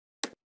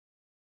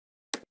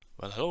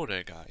Well, hello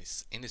there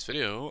guys. In this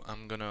video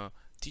I'm gonna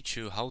teach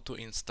you how to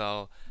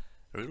install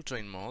real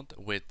train mode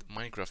with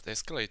Minecraft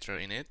Escalator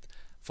in it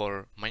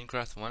for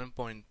Minecraft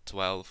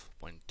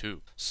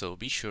 1.12.2. So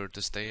be sure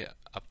to stay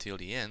up till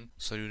the end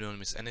so you don't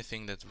miss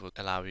anything that would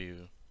allow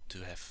you to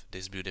have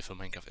this beautiful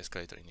Minecraft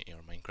Escalator in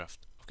your Minecraft.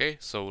 Okay,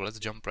 so let's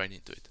jump right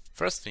into it.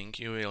 First thing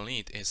you will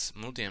need is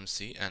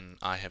multi-MC, and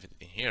I have it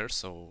in here,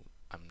 so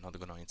I'm not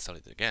gonna install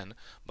it again,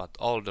 but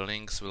all the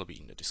links will be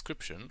in the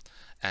description,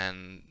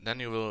 and then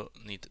you will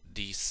need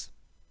these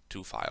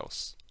two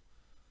files.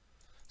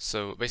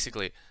 So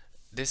basically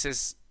this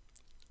is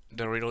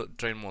the real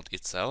train mode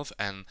itself,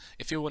 and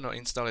if you want to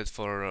install it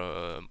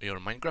for your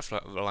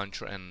Minecraft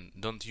launcher and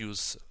don't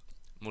use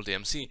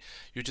multi-MC,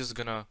 you're just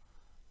gonna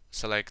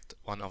select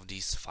one of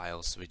these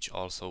files, which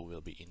also will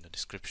be in the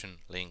description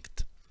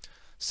linked.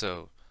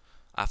 So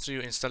after you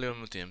install your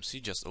multi-MC,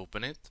 just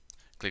open it,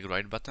 click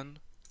right button,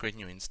 create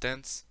new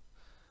instance,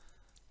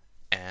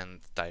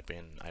 and type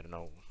in, I don't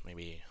know,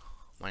 maybe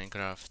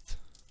Minecraft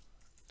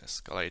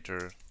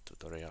Escalator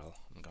tutorial.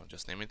 I'm gonna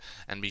just name it,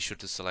 and be sure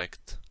to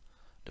select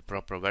the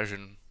proper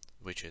version,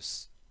 which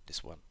is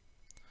this one.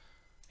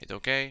 Hit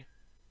OK.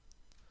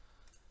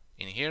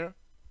 In here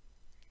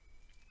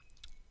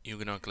you're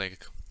gonna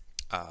click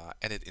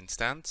edit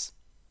instance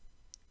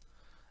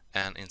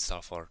and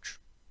install Forge,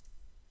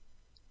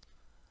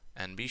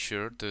 and be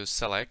sure to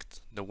select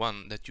the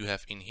one that you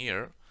have in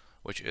here,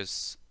 which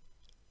is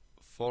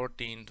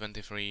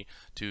 14.23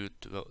 to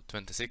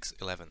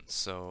 26.11.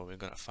 So we're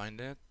gonna find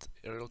it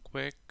real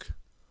quick,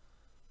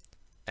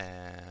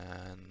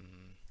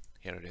 and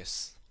here it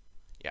is.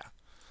 Yeah,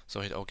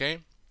 so hit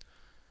OK,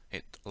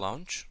 hit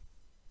launch.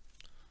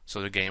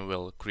 So the game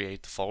will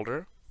create a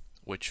folder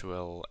which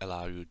will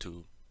allow you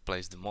to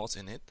place the mods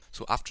in it.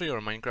 So after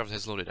your Minecraft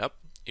has loaded up,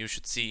 you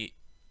should see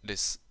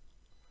this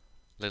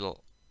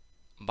little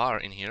bar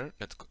in here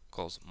that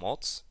calls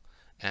mods,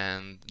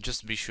 and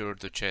just be sure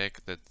to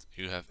check that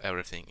you have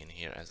everything in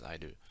here as I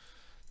do.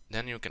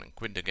 Then you can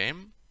quit the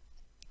game,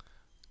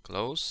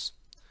 close,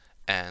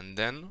 and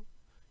then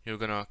you're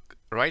gonna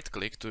right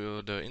click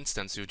to the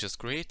instance you just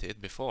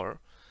created before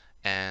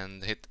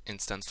and hit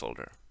instance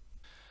folder.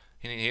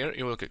 In here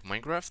you will click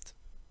Minecraft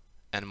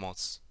and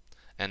mods,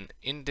 and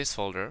in this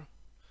folder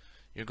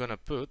you're gonna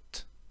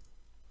put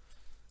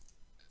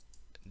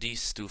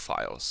these two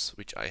files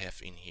which I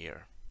have in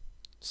here.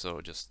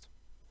 So just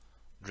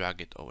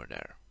drag it over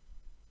there.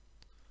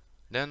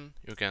 Then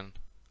you can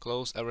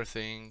close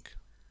everything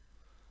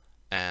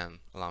and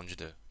launch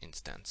the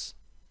instance.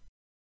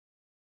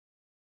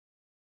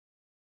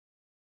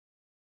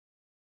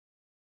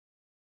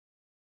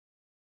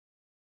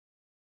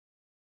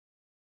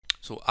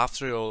 So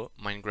after your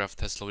Minecraft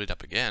has loaded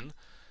up again,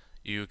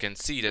 you can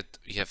see that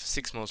we have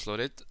 6 modes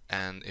loaded,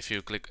 and if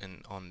you click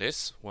on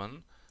this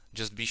one,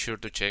 just be sure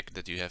to check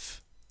that you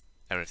have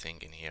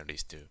everything in here,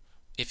 these two.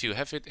 If you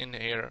have it in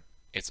here,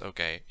 it's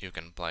okay, you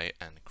can play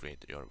and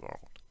create your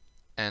world.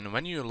 And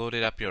when you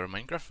loaded up your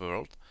Minecraft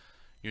world,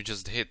 you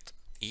just hit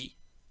E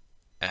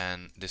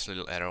and this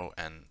little arrow,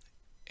 and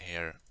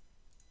here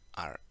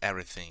are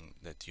everything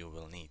that you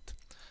will need.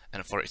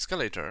 And for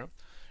Escalator,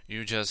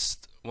 you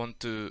just want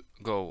to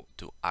go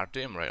to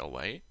RTM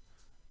Railway,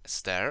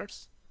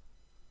 Stairs,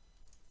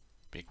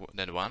 pick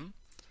that one,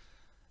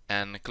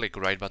 and click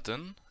right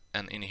button,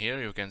 and in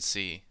here you can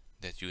see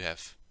that you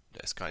have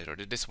the escalator.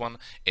 This one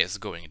is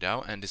going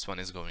down and this one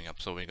is going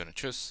up, so we're gonna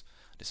choose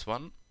this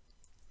one,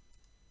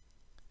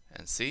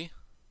 and see,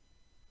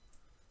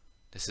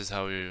 this is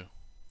how you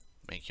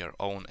make your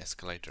own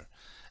escalator.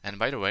 And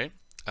by the way,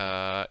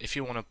 if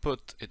you want to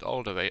put it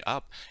all the way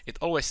up, it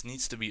always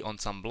needs to be on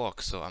some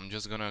block, so I'm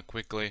just gonna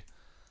quickly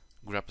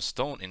grab a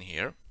stone in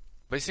here.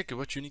 Basically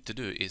what you need to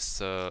do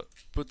is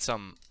put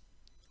some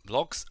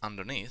blocks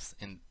underneath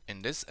in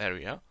this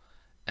area,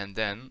 and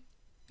then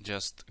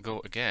just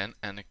go again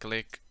and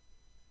click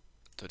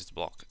to this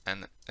block,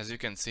 and as you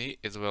can see,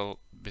 it will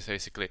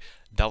basically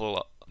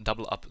double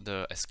up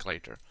the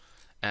escalator.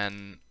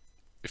 And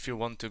if you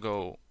want to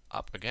go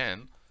up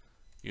again,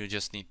 you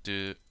just need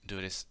to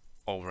do this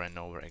over and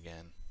over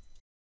again.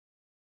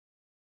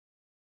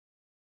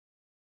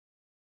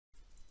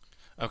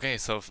 Okay,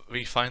 so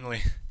we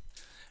finally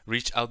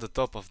reach out the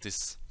top of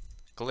this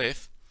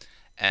cliff,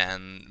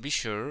 and be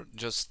sure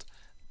just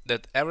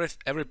that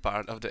every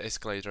part of the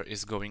escalator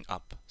is going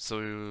up,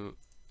 so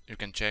you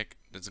can check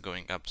that's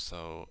going up.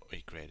 So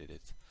we created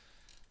it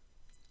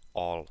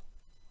all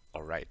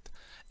right.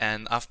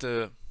 And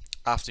after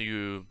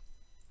you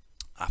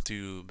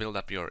build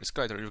up your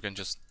escalator, you can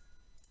just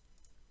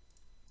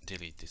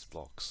delete these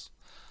blocks.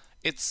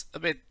 It's a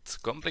bit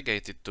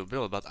complicated to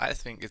build, but I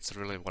think it's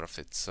really worth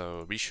it,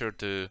 so be sure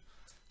to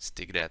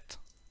stick that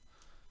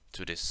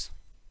to this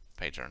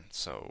pattern,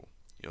 so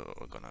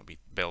you're gonna be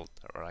built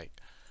right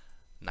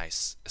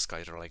nice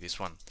escalator like this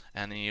one.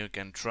 And you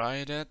can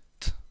try that,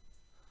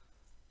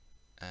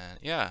 and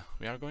yeah,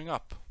 we are going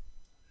up.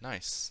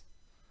 Nice.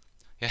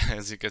 Yeah,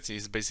 as you can see,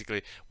 it's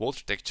basically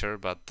water texture,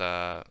 but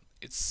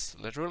it's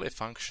literally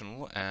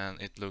functional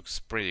and it looks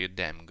pretty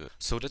damn good.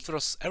 So that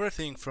was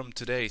everything from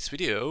today's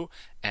video,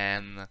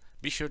 and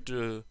be sure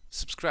to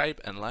subscribe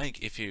and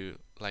like if you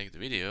like the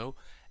video,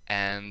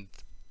 and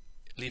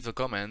leave a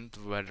comment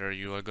whether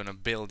you are gonna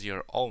build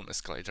your own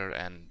escalator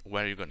and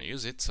where you're gonna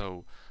use it,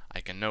 so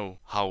I can know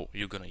how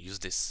you're gonna use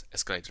this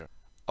escalator.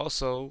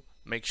 Also,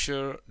 make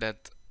sure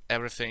that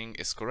everything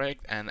is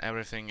correct and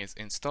everything is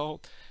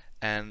installed,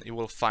 and you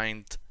will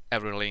find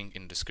every link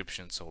in the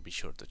description, so be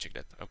sure to check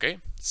that. Okay,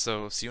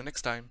 so see you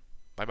next time.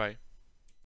 Bye bye.